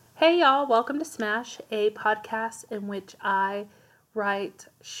Hey y'all, welcome to Smash, a podcast in which I write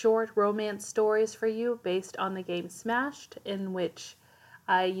short romance stories for you based on the game Smashed, in which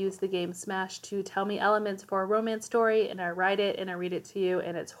I use the game Smash to tell me elements for a romance story, and I write it and I read it to you,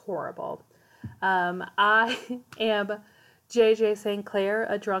 and it's horrible. I am JJ St. Clair,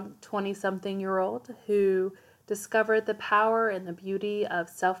 a drunk 20-something-year-old who discovered the power and the beauty of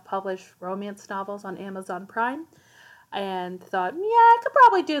self-published romance novels on Amazon Prime and thought, yeah, I could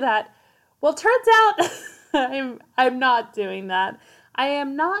probably do that. Well, turns out I'm not doing that. I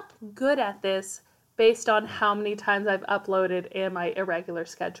am not good at this based on how many times I've uploaded and my irregular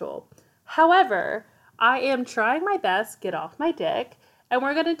schedule. However, I am trying my best, get off my dick, and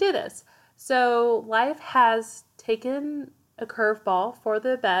we're going to do this. So life has taken a curveball for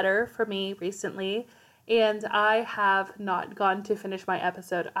the better for me recently, and I have not gone to finish my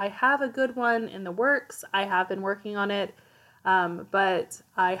episode. I have a good one in the works. I have been working on it, but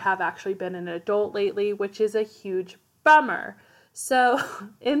I have actually been an adult lately, which is a huge bummer. So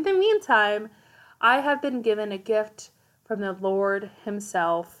in the meantime, I have been given a gift from the Lord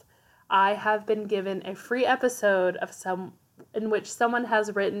himself. I have been given a free episode in which someone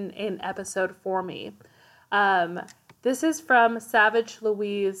has written an episode for me. This is from Savage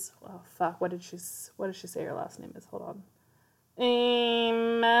Louise. Oh fuck! What did she say her last name is? Hold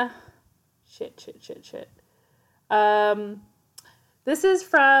on. Shit. This is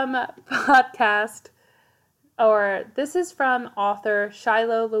from author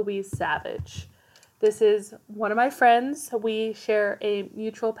Shiloh Louise Savage. This is one of my friends. We share a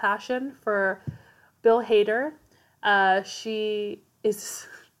mutual passion for Bill Hader. She is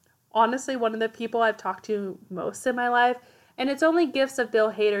honestly one of the people I've talked to most in my life, and it's only gifts of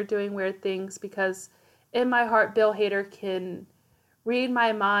Bill Hader doing weird things because in my heart Bill Hader can read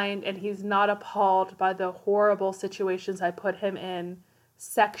my mind and he's not appalled by the horrible situations I put him in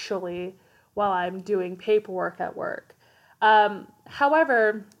sexually while I'm doing paperwork at work.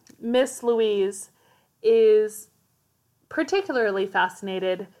 However, Miss Louise is particularly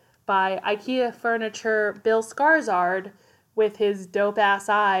fascinated by IKEA furniture Bill Skarsgård with his dope-ass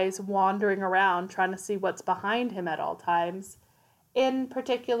eyes wandering around trying to see what's behind him at all times, in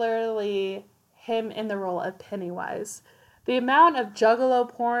particularly him in the role of Pennywise. The amount of Juggalo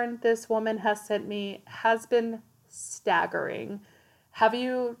porn this woman has sent me has been staggering. Have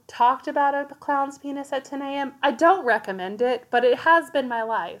you talked about a clown's penis at 10 a.m.? I don't recommend it, but it has been my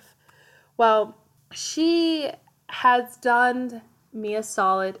life. Well, she has done me a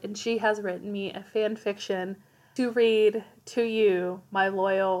solid, and she has written me a fan fiction to read to you, my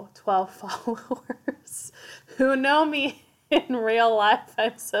loyal 12 followers who know me in real life.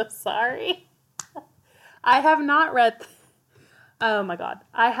 I'm so sorry. I have not read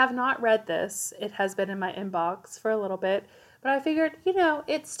this. It has been in my inbox for a little bit, but I figured,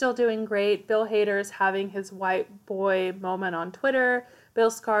 it's still doing great. Bill Hader's having his white boy moment on Twitter. Bill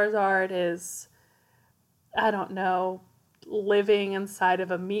Skarsgård is, living inside of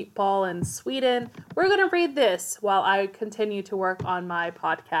a meatball in Sweden. We're going to read this while I continue to work on my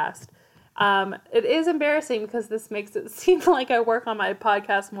podcast. It is embarrassing because this makes it seem like I work on my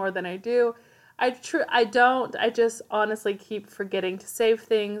podcast more than I do. I don't. I just honestly keep forgetting to save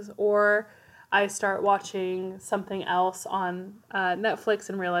things, or I start watching something else on Netflix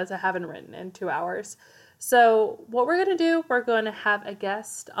and realize I haven't written in 2 hours. So what we're going to do, we're going to have a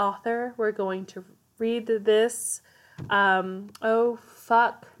guest author. We're going to read this. Oh,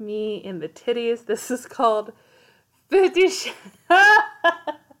 fuck me in the titties. This is called 50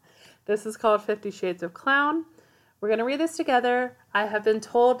 Shades of Clown. We're going to read this together. I have been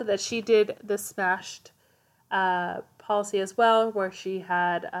told that she did the Smashed policy as well, where she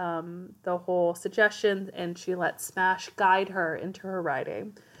had the whole suggestions and she let Smash guide her into her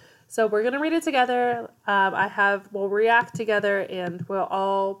writing. So we're going to read it together. We'll react together, and we'll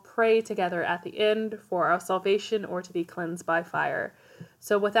all pray together at the end for our salvation or to be cleansed by fire.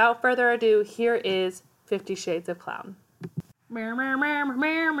 So without further ado, here is 50 Shades of Clown.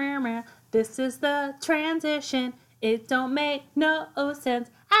 This is the transition. It don't make no sense.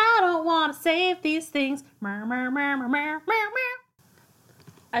 I don't want to save these things.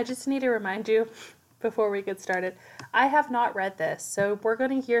 I just need to remind you before we get started, I have not read this, so we're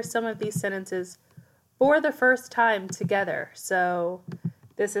going to hear some of these sentences for the first time together. So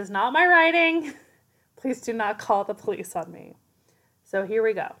this is not my writing. Please do not call the police on me. So here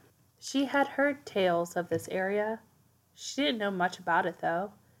we go. She had heard tales of this area. She didn't know much about it,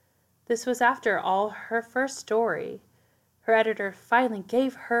 though. This was, after all, her first story. Her editor finally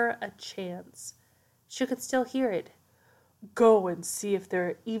gave her a chance. She could still hear it. Go and see if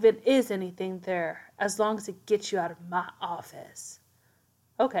there even is anything there, as long as it gets you out of my office.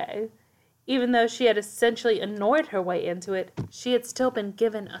 Okay. Even though she had essentially annoyed her way into it, she had still been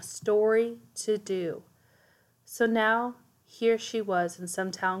given a story to do. So now, here she was in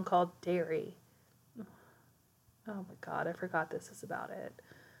some town called Derry. Oh my god, I forgot this is about it.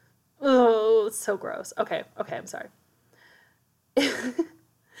 Oh, it's so gross. Okay, I'm sorry.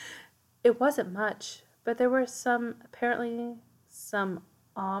 It wasn't much, but there were apparently some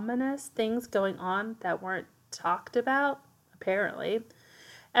ominous things going on that weren't talked about, apparently.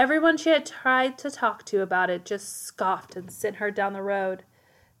 Everyone she had tried to talk to about it just scoffed and sent her down the road.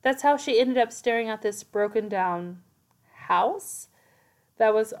 That's how she ended up staring at this broken down house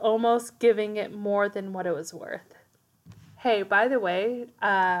that was almost giving it more than what it was worth. Hey, by the way,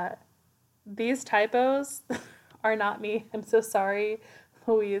 these typos are not me. I'm so sorry,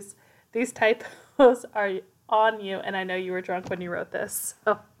 Louise. These typos are on you, and I know you were drunk when you wrote this.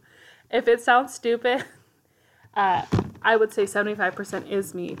 So if it sounds stupid, I would say 75%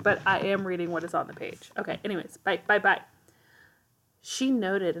 is me, but I am reading what is on the page. Okay, anyways, bye. She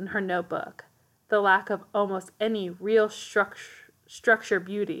noted in her notebook the lack of almost any real structure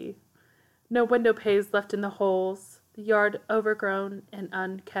beauty. No window panes left in the holes, the yard overgrown and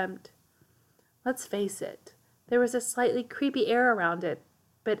unkempt. Let's face it, there was a slightly creepy air around it,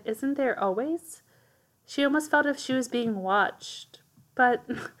 but isn't there always? She almost felt as if she was being watched, but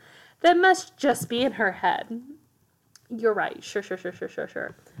that must just be in her head. You're right. Sure.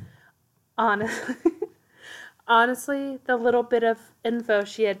 Honestly, the little bit of info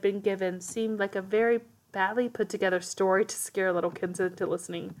she had been given seemed like a very badly put together story to scare little kids into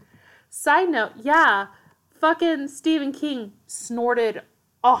listening. Side note, yeah, fucking Stephen King snorted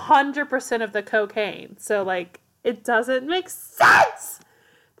 100% of the cocaine. So, it doesn't make sense!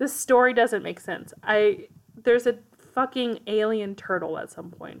 This story doesn't make sense. There's a fucking alien turtle at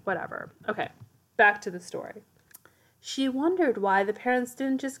some point. Whatever. Okay, back to the story. She wondered why the parents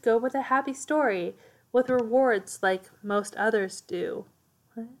didn't just go with a happy story with rewards like most others do.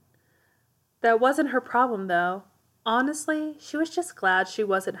 What? That wasn't her problem, though. Honestly, she was just glad she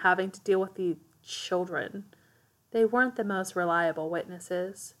wasn't having to deal with the children. They weren't the most reliable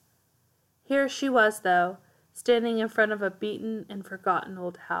witnesses. Here she was, though, standing in front of a beaten and forgotten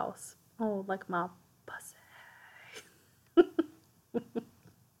old house. Oh, like my pussy.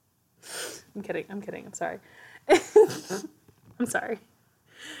 I'm kidding. I'm sorry. I'm sorry.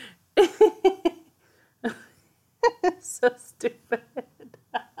 So stupid.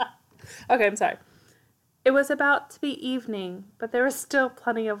 Okay, I'm sorry. It was about to be evening, but there was still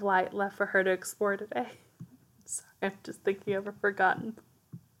plenty of light left for her to explore today. Sorry, I'm just thinking of a forgotten.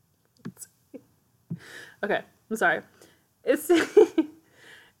 Okay, I'm sorry.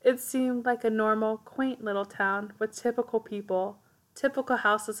 It seemed like a normal, quaint little town with typical people, typical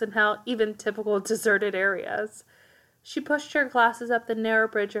houses, and hell, even typical deserted areas. She pushed her glasses up the narrow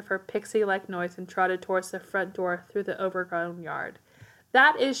bridge of her pixie-like noise and trotted towards the front door through the overgrown yard.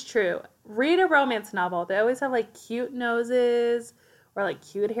 That is true. Read a romance novel. They always have, cute noses or,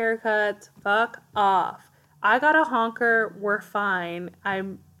 cute haircuts. Fuck off. I got a honker. We're fine.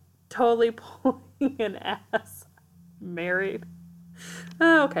 I'm totally pulling an ass. Married.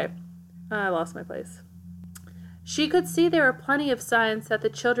 Oh, okay. I lost my place. She could see there were plenty of signs that the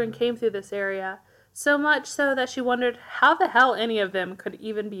children came through this area, so much so that she wondered how the hell any of them could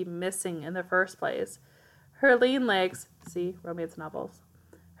even be missing in the first place. Her lean legs, see, romance novels,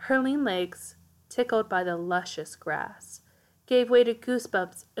 her lean legs, tickled by the luscious grass, gave way to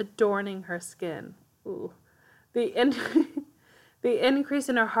goosebumps adorning her skin. Ooh. The increase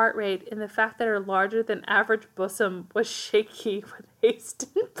in her heart rate and the fact that her larger than average bosom was shaky with haste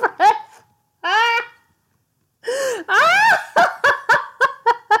and breath. Ah! Ah!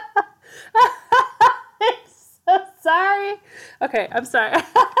 I'm so sorry. Okay, I'm sorry.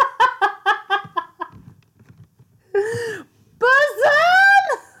 Bosom!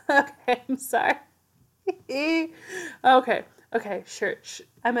 Okay, I'm sorry. Okay, sure.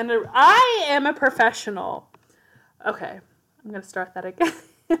 I am a professional. Okay, I'm gonna start that again.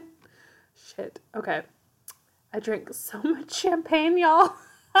 Shit. Okay. I drink so much champagne, y'all.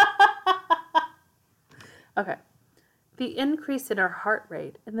 Okay. The increase in her heart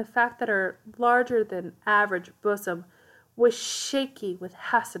rate and the fact that her larger than average bosom was shaky with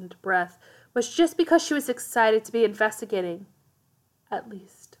hastened breath was just because she was excited to be investigating. At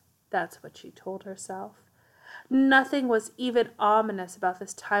least, that's what she told herself. Nothing was even ominous about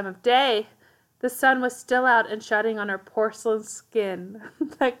this time of day. The sun was still out and shining on her porcelain skin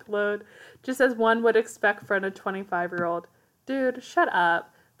that glowed just as one would expect from a 25-year-old. Dude, shut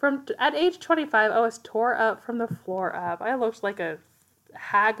up. At age 25, I was tore up from the floor up. I looked like a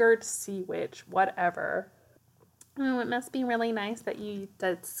haggard sea witch. Whatever. Oh, it must be really nice that you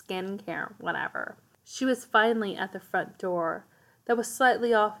did skincare, whatever. She was finally at the front door that was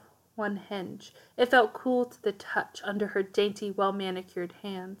slightly off one hinge. It felt cool to the touch under her dainty, well-manicured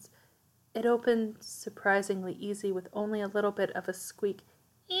hands. It opened surprisingly easy with only a little bit of a squeak.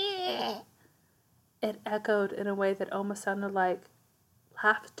 It echoed in a way that almost sounded like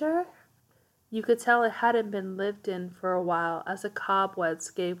laughter. You could tell it hadn't been lived in for a while as the cobwebs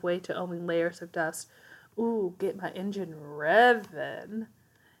gave way to only layers of dust. Ooh, get my engine revving.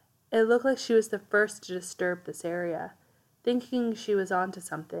 It looked like she was the first to disturb this area. Thinking she was onto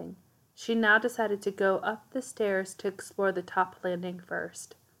something, she now decided to go up the stairs to explore the top landing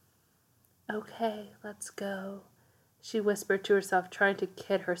first. Okay, let's go, she whispered to herself, trying to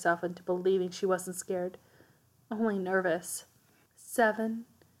kid herself into believing she wasn't scared, only nervous. 7,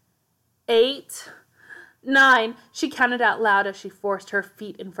 8, 9, she counted out loud as she forced her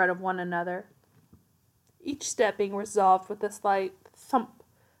feet in front of one another, each step being resolved with a slight thump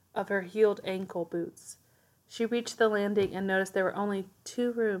of her heeled ankle boots. She reached the landing and noticed there were only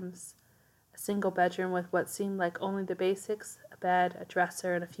 2 rooms, a single bedroom with what seemed like only the basics, a bed, a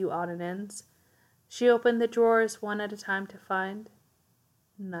dresser, and a few odd and ends. She opened the drawers one at a time to find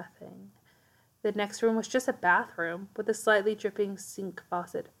nothing. The next room was just a bathroom with a slightly dripping sink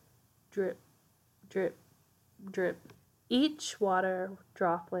faucet. Drip, drip, drip. Each water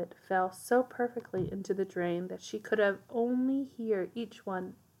droplet fell so perfectly into the drain that she could have only hear each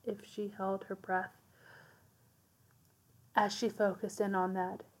one if she held her breath. As she focused in on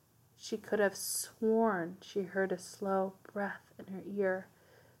that, she could have sworn she heard a slow breath in her ear.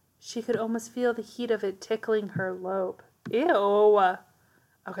 She could almost feel the heat of it tickling her lobe. Ew!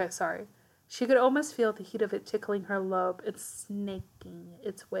 Okay, sorry. She could almost feel the heat of it tickling her lobe and snaking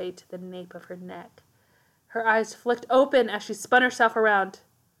its way to the nape of her neck. Her eyes flicked open as she spun herself around.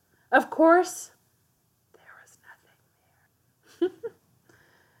 Of course, there was nothing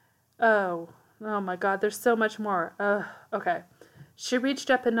there. Oh my God, there's so much more. Okay. She reached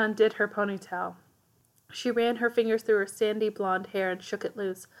up and undid her ponytail. She ran her fingers through her sandy blonde hair and shook it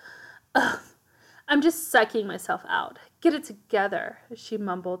loose. Ugh, I'm just psyching myself out. Get it together, she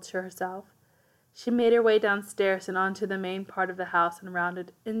mumbled to herself. She made her way downstairs and onto the main part of the house and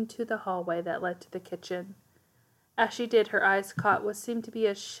rounded into the hallway that led to the kitchen. As she did, her eyes caught what seemed to be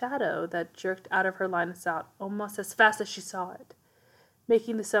a shadow that jerked out of her line of sight almost as fast as she saw it,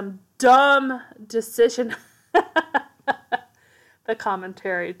 making some dumb decision. The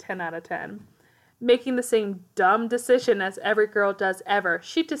commentary, 10 out of 10. Making the same dumb decision as every girl does ever,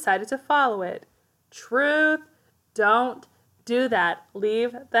 she decided to follow it. Truth, don't do that.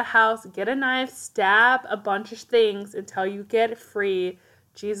 Leave the house, get a knife, stab a bunch of things until you get free.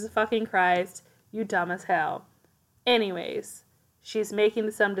 Jesus fucking Christ, you dumb as hell. Anyways, she's making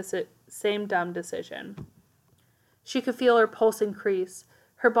the same dumb decision. She could feel her pulse increase,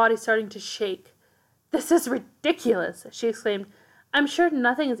 her body starting to shake. This is ridiculous, she exclaimed. I'm sure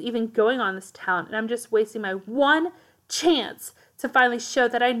nothing is even going on in this town, and I'm just wasting my one chance to finally show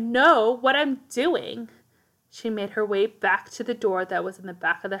that I know what I'm doing. She made her way back to the door that was in the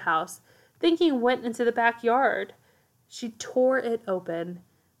back of the house, thinking it went into the backyard. She tore it open.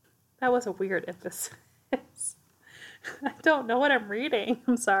 That was a weird emphasis. I don't know what I'm reading.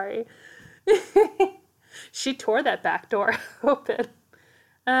 I'm sorry. She tore that back door open.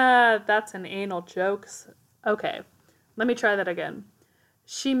 That's an anal joke. Okay. Let me try that again.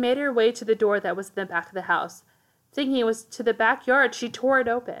 She made her way to the door that was in the back of the house. Thinking it was to the backyard, she tore it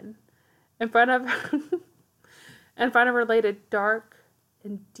open. In front of her laid a dark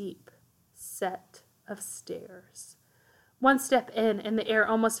and deep set of stairs. One step in, and the air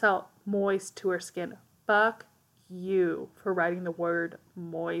almost felt moist to her skin. Fuck you for writing the word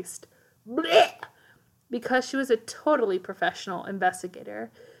moist. Blech! Because she was a totally professional investigator,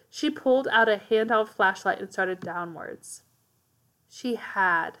 she pulled out a handheld flashlight and started downwards. She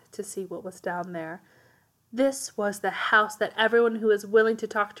had to see what was down there. This was the house that everyone who was willing to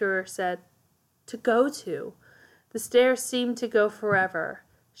talk to her said to go to. The stairs seemed to go forever.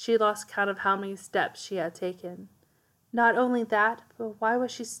 She lost count of how many steps she had taken. Not only that, but why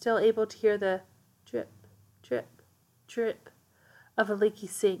was she still able to hear the drip, drip, drip of a leaky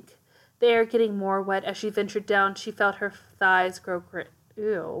sink? The air getting more wet as she ventured down, she felt her thighs grow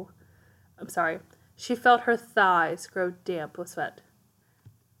She felt her thighs grow damp with sweat.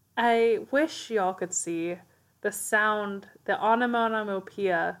 I wish y'all could see the sound, the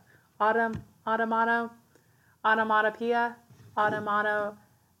onomatopoeia.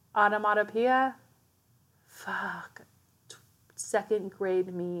 Onomatopoeia? Fuck. Second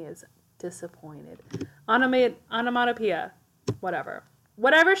grade me is disappointed. Onomatopoeia. Whatever.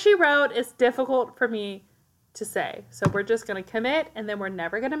 Whatever she wrote is difficult for me to say. So we're just going to commit, and then we're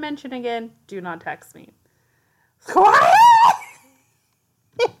never going to mention again. Do not text me. Squeak!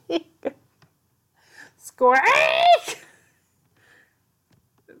 Squeak!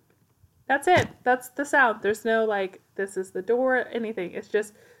 That's it. That's the sound. There's no like, this is the door, anything. It's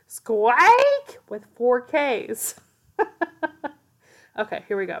just squeak with 4 Ks. Okay,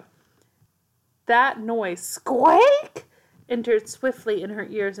 here we go. That noise, squeak, entered swiftly in her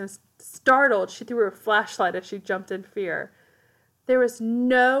ears, and startled, she threw her flashlight as she jumped in fear. There was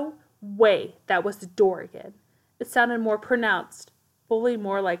no way that was the door again. It sounded more pronounced, fully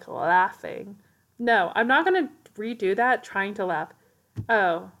more like laughing. No, I'm not going to redo that trying to laugh.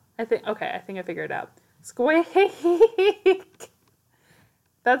 Oh, I think I figured it out. Squeak.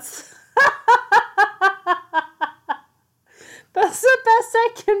 That's that's the best I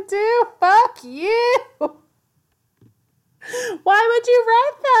can do. Fuck you. Why would you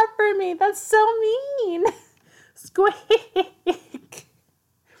write that for me? That's so mean. Squeak.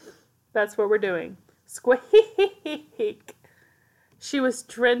 That's what we're doing. Squeak. She was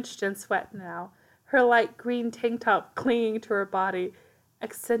drenched in sweat now, her light green tank top clinging to her body,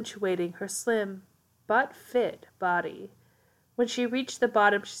 accentuating her slim but fit body. When she reached the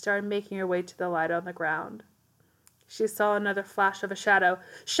bottom, she started making her way to the light on the ground. She saw another flash of a shadow.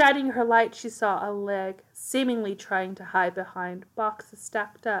 Shining her light, she saw a leg, seemingly trying to hide behind boxes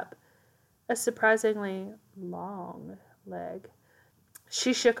stacked up. A surprisingly long leg.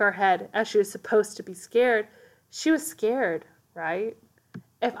 She shook her head, as she was supposed to be scared. She was scared, right?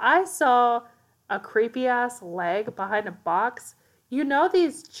 If I saw a creepy-ass leg behind a box, you know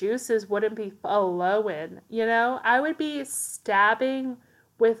these juices wouldn't be flowing, you know? I would be stabbing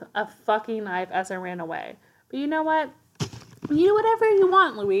with a fucking knife as I ran away. But you know what? You do whatever you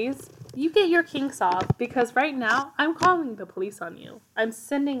want, Louise. You get your kinks off, because right now, I'm calling the police on you. I'm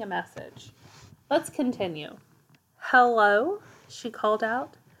sending a message. Let's continue. Hello? She called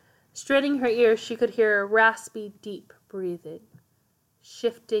out. Straining her ears, she could hear a raspy, deep breathing.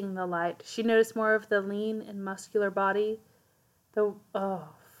 Shifting the light, she noticed more of the lean and muscular body. Oh,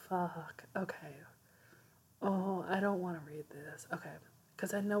 fuck. Okay. Oh, I don't want to read this. Okay.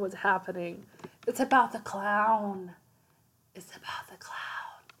 Because I know what's happening. It's about the clown. It's about the clown.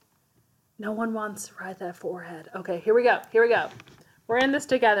 No one wants to ride that forehead. Okay, here we go. We're in this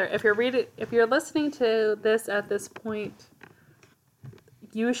together. If you're listening to this at this point,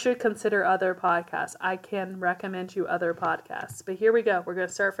 you should consider other podcasts. I can recommend you other podcasts. But here we go. We're going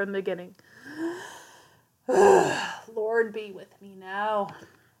to start from the beginning. Lord, be with me now.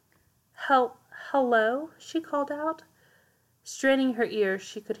 Hello, she called out. Straining her ears,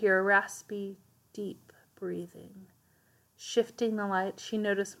 she could hear a raspy, deep breathing. Shifting the light, she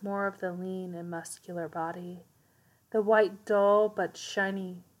noticed more of the lean and muscular body. The white, dull but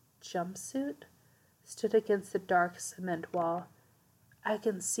shiny jumpsuit stood against the dark cement wall. I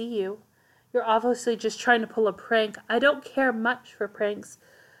can see you. You're obviously just trying to pull a prank. I don't care much for pranks.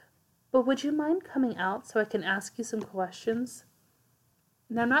 But would you mind coming out so I can ask you some questions?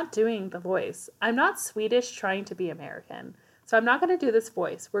 And I'm not doing the voice. I'm not Swedish trying to be American. So I'm not going to do this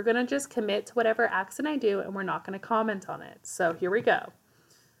voice. We're going to just commit to whatever accent I do, and we're not going to comment on it. So here we go.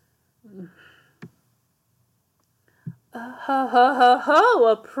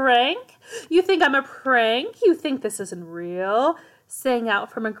 A prank? You think I'm a prank? You think this isn't real? Sang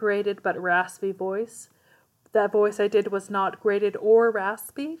out from a grated but raspy voice. That voice I did was not grated or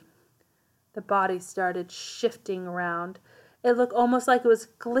raspy. The body started shifting around. It looked almost like it was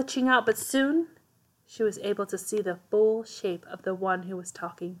glitching out, but soon she was able to see the full shape of the one who was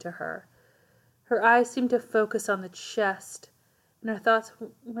talking to her. Her eyes seemed to focus on the chest, and her thoughts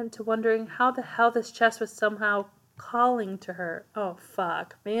went to wondering how the hell this chest was somehow calling to her. Oh,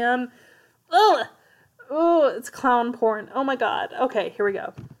 fuck, man. Ugh! Oh, it's clown porn. Oh, my God. Okay, here we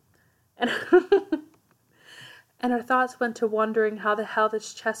go. And her thoughts went to wondering how the hell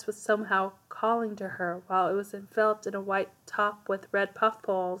this chest was somehow calling to her while it was enveloped in a white top with red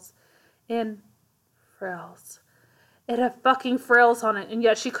puffballs and frills. It had fucking frills on it, and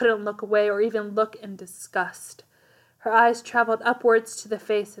yet she couldn't look away or even look in disgust. Her eyes traveled upwards to the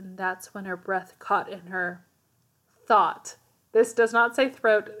face, and that's when her breath caught in her thought. This does not say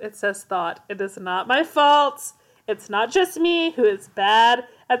throat, it says thought. It is not my fault. It's not just me who is bad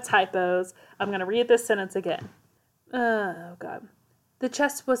at typos. I'm going to read this sentence again. Oh, God. The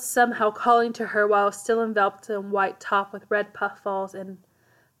chest was somehow calling to her while it was still enveloped in a white top with red puffballs and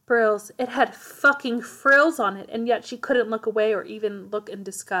frills. It had fucking frills on it, and yet she couldn't look away or even look in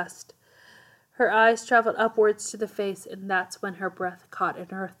disgust. Her eyes traveled upwards to the face, and that's when her breath caught in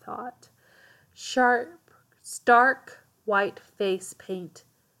her thought. Sharp, stark, white face paint,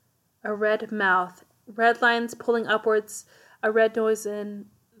 a red mouth, red lines pulling upwards, a red noise in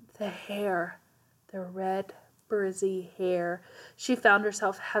the hair. The red, frizzy hair. She found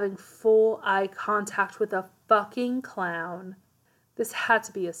herself having full eye contact with a fucking clown. This had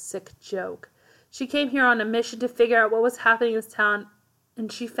to be a sick joke. She came here on a mission to figure out what was happening in this town,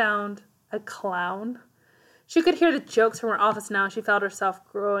 and she found a clown. She could hear the jokes from her office now, and she felt herself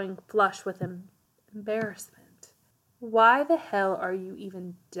growing flushed with embarrassment. Why the hell are you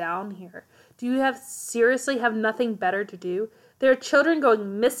even down here? Do you seriously have nothing better to do? There are children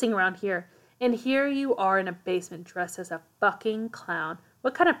going missing around here, and here you are in a basement dressed as a fucking clown.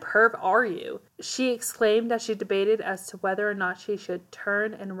 What kind of perv are you? She exclaimed as she debated as to whether or not she should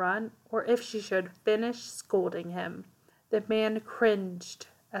turn and run, or if she should finish scolding him. The man cringed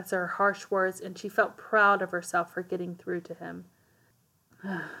at her harsh words, and she felt proud of herself for getting through to him.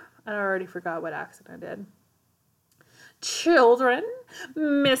 I already forgot what accent I did. Children?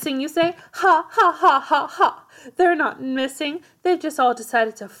 Missing, you say? Ha, ha, ha, ha, ha. They're not missing. They've just all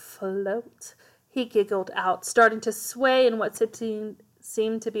decided to float. He giggled out, starting to sway in what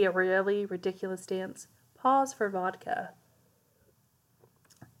seemed to be a really ridiculous dance. Pause for vodka.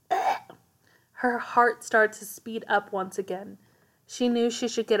 Her heart started to speed up once again. She knew she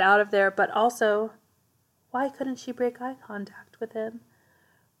should get out of there, but also, why couldn't she break eye contact with him?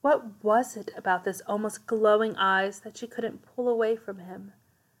 What was it about this almost glowing eyes that she couldn't pull away from him?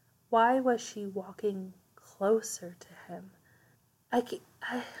 Why was she walking closer to him?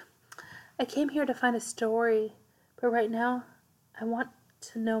 I came here to find a story, but right now I want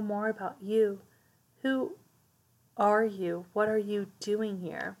to know more about you. Who are you? What are you doing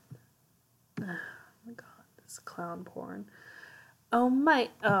here? Oh my god, this clown porn.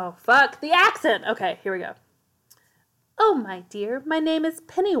 Oh fuck, the accent! Okay, here we go. Oh, my dear, my name is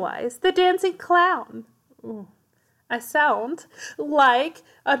Pennywise, the dancing clown. Ooh, I sound like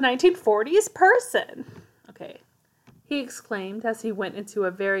a 1940s person. Okay, he exclaimed as he went into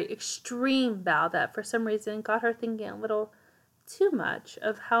a very extreme bow that for some reason got her thinking a little too much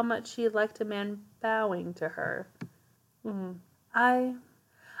of how much she liked a man bowing to her.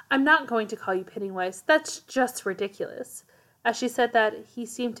 I'm not going to call you Pennywise. That's just ridiculous. As she said that, he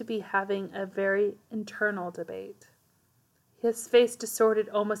seemed to be having a very internal debate. His face distorted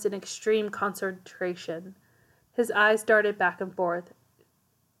almost in extreme concentration. His eyes darted back and forth.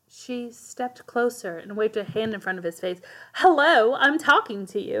 She stepped closer and waved a hand in front of his face. Hello, I'm talking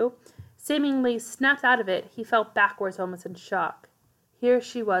to you. Seemingly snapped out of it, he fell backwards almost in shock. Here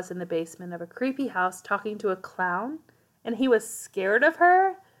she was in the basement of a creepy house talking to a clown, and he was scared of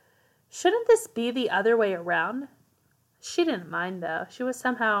her? Shouldn't this be the other way around? She didn't mind, though. She was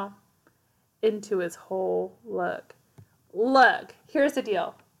somehow into his whole look. Look, here's the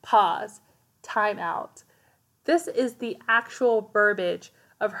deal. Pause. Time out. This is the actual verbiage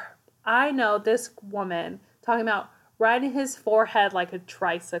of her. I know this woman talking about riding his forehead like a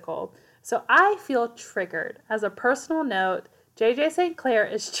tricycle. So I feel triggered. As a personal note, JJ St. Clair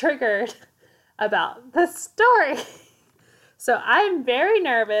is triggered about the story. So I'm very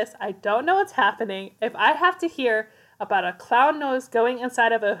nervous. I don't know what's happening. If I have to hear about a clown nose going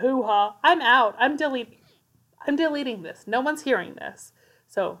inside of a hoo-ha, I'm out. I'm deleting this. No one's hearing this.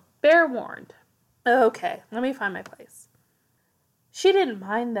 So bear warned. Okay, let me find my place. She didn't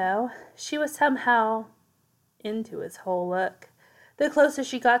mind, though. She was somehow into his whole look. The closer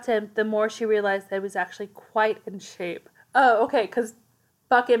she got to him, the more she realized that he was actually quite in shape. Oh, okay, because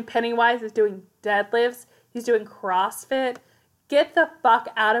fucking Pennywise is doing deadlifts. He's doing CrossFit. Get the fuck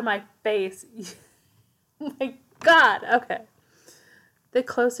out of my face. Oh my god. Okay. The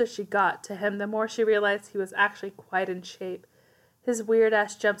closer she got to him, the more she realized he was actually quite in shape. His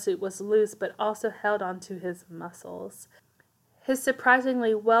weird-ass jumpsuit was loose, but also held onto his muscles. His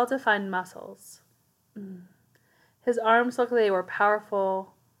surprisingly well-defined muscles. His arms looked like they were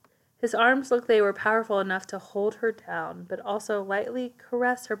powerful. His arms looked they were powerful enough to hold her down, but also lightly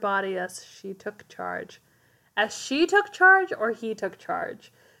caress her body as she took charge. As she took charge, or he took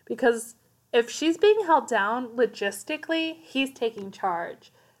charge? Because if she's being held down, logistically, he's taking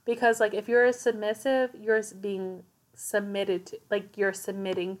charge. Because, like, if you're a submissive, you're being submitted to, like, you're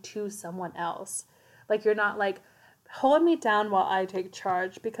submitting to someone else. Like, you're not, like, hold me down while I take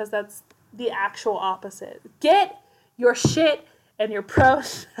charge, because that's the actual opposite. Get your shit and your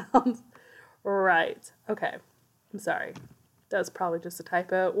pronouns right. Okay. I'm sorry. That was probably just a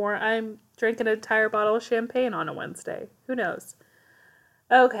typo. Or I'm drinking an entire bottle of champagne on a Wednesday. Who knows?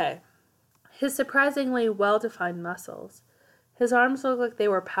 Okay. His surprisingly well-defined muscles. His arms looked like they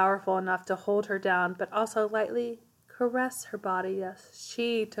were powerful enough to hold her down, but also lightly caress her body as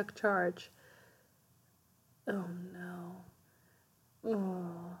she took charge. Oh, no.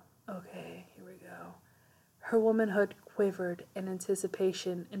 Oh, okay, here we go. Her womanhood quivered in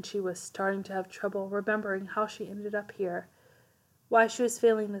anticipation, and she was starting to have trouble remembering how she ended up here, why she was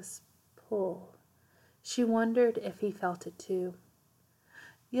feeling this pull. She wondered if he felt it too.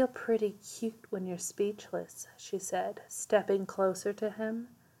 "You're pretty cute when you're speechless," she said, stepping closer to him.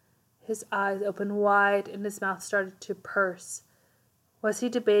 His eyes opened wide and his mouth started to purse. Was he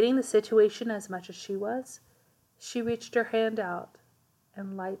debating the situation as much as she was? She reached her hand out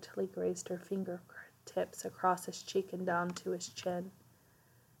and lightly grazed her fingertips across his cheek and down to his chin.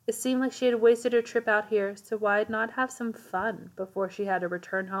 It seemed like she had wasted her trip out here, so why not have some fun before she had to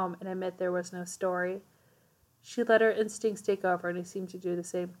return home and admit there was no story? She let her instincts take over, and he seemed to do the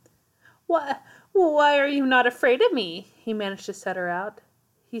same. Why are you not afraid of me?" He managed to set her out.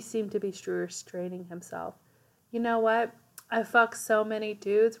 He seemed to be restraining himself. "You know what? I fuck so many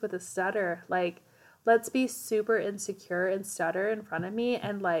dudes with a stutter. Like, let's be super insecure and stutter in front of me,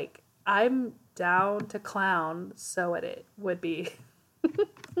 and like, I'm down to clown, so it would be."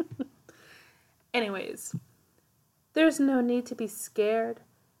 Anyways, there's no need to be scared.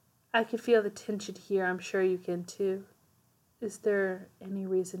 I can feel the tension here. I'm sure you can too. Is there any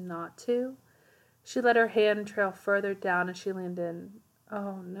reason not to? She let her hand trail further down as she leaned in.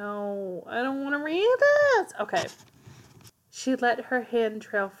 Oh no, I don't want to read this. Okay. She let her hand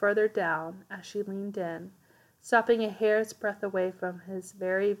trail further down as she leaned in, stopping a hair's breadth away from his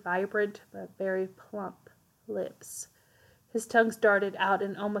very vibrant but very plump lips. His tongue darted out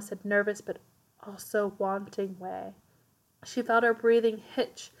in almost a nervous but also wanting way. She felt her breathing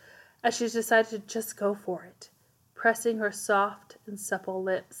hitch as she decided to just go for it. Pressing her soft and supple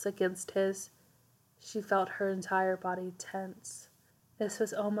lips against his, she felt her entire body tense. This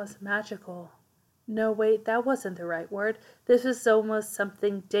was almost magical. No, wait, that wasn't the right word. This was almost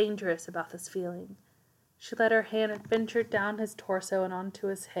something dangerous about this feeling. She let her hand adventure down his torso and onto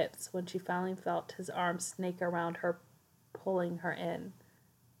his hips when she finally felt his arms snake around her, pulling her in.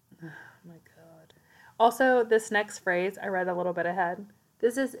 Oh my God. Also, this next phrase, I read a little bit ahead.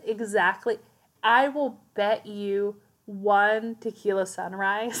 This is exactly, I will bet you one tequila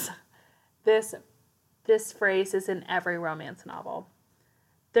sunrise. This phrase is in every romance novel.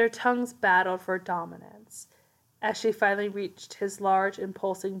 Their tongues battled for dominance as she finally reached his large,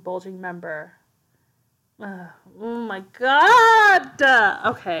 impulsing, bulging member. Oh my God!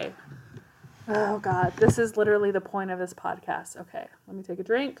 Okay. Oh God, this is literally the point of this podcast. Okay, let me take a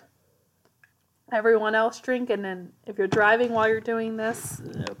drink. Everyone else drink, and then if you're driving while you're doing this,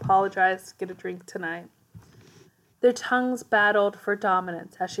 apologize, get a drink tonight. Their tongues battled for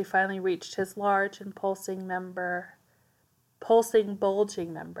dominance as she finally reached his large and bulging member.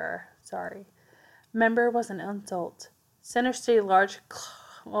 Member was an insult. Sinisterly large.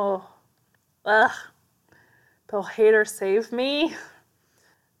 Bill Hader save me.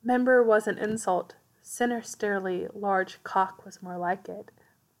 Member was an insult. Sinisterly large cock was more like it.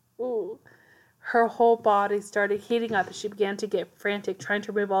 Ooh. Her whole body started heating up as she began to get frantic, trying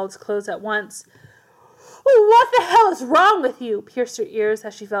to remove all his clothes at once. "What the hell is wrong with you?" pierced her ears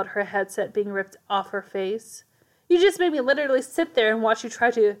as she felt her headset being ripped off her face. "You just made me literally sit there and watch you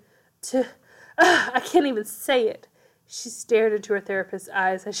try to I can't even say it." She stared into her therapist's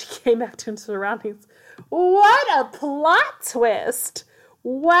eyes as she came back to her surroundings. What a plot twist!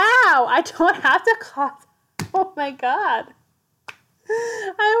 Wow, I don't have to cough. Oh my God.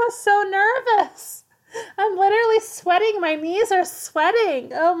 I was so nervous. I'm literally sweating. My knees are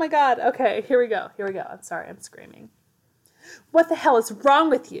sweating. Oh my God. Okay, here we go. I'm sorry, I'm screaming. "What the hell is wrong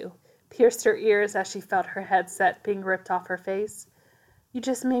with you?" pierced her ears as she felt her headset being ripped off her face. "You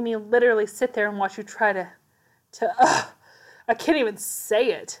just made me literally sit there and watch you try to I can't even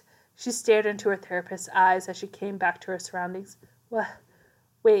say it." She stared into her therapist's eyes as she came back to her surroundings.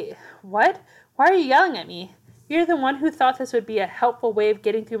 Wait, what? Why are you yelling at me? You're the one who thought this would be a helpful way of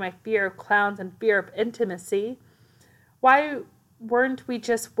getting through my fear of clowns and fear of intimacy. Why weren't we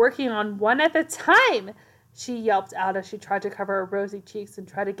just working on one at a time?" She yelped out as she tried to cover her rosy cheeks and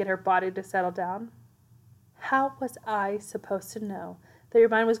try to get her body to settle down. How was I supposed to know that your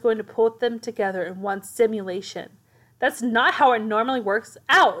mind was going to pull them together in one simulation? That's not how it normally works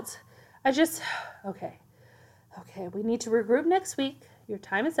out. Okay, we need to regroup next week. Your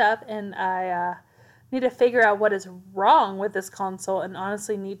time is up, and I need to figure out what is wrong with this console and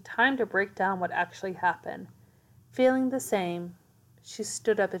honestly need time to break down what actually happened. Feeling the same, she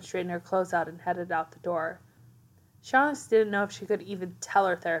stood up and straightened her clothes out and headed out the door. She honestly didn't know if she could even tell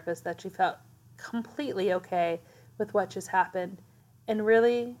her therapist that she felt completely okay with what just happened. And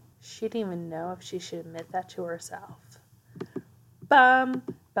really, she didn't even know if she should admit that to herself. Bum,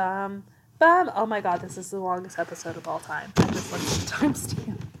 bum, bum. Oh my God, this is the longest episode of all time. I just looked at the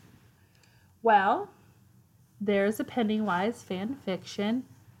timestamp. Well, there's a Pennywise fan fiction.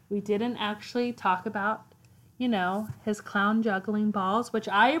 We didn't actually talk about, his clown juggling balls, which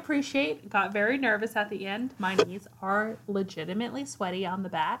I appreciate. Got very nervous at the end. My knees are legitimately sweaty on the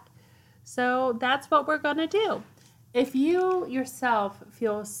back. So that's what we're going to do. If you yourself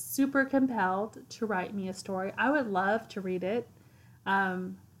feel super compelled to write me a story, I would love to read it.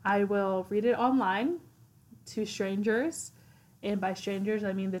 I will read it online to strangers. And by strangers,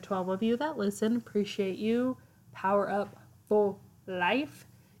 I mean the 12 of you that listen. Appreciate you. Power up for life.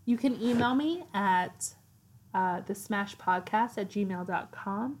 You can email me at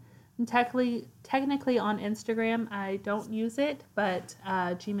thesmashpodcast@gmail.com. And technically on Instagram, I don't use it, but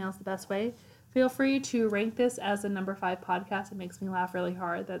Gmail's the best way. Feel free to rank this as a number 5 podcast. It makes me laugh really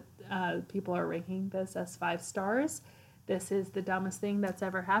hard that people are ranking this as 5 stars. This is the dumbest thing that's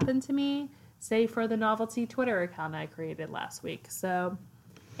ever happened to me, save for the novelty Twitter account I created last week. So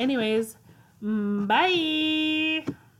anyways, bye!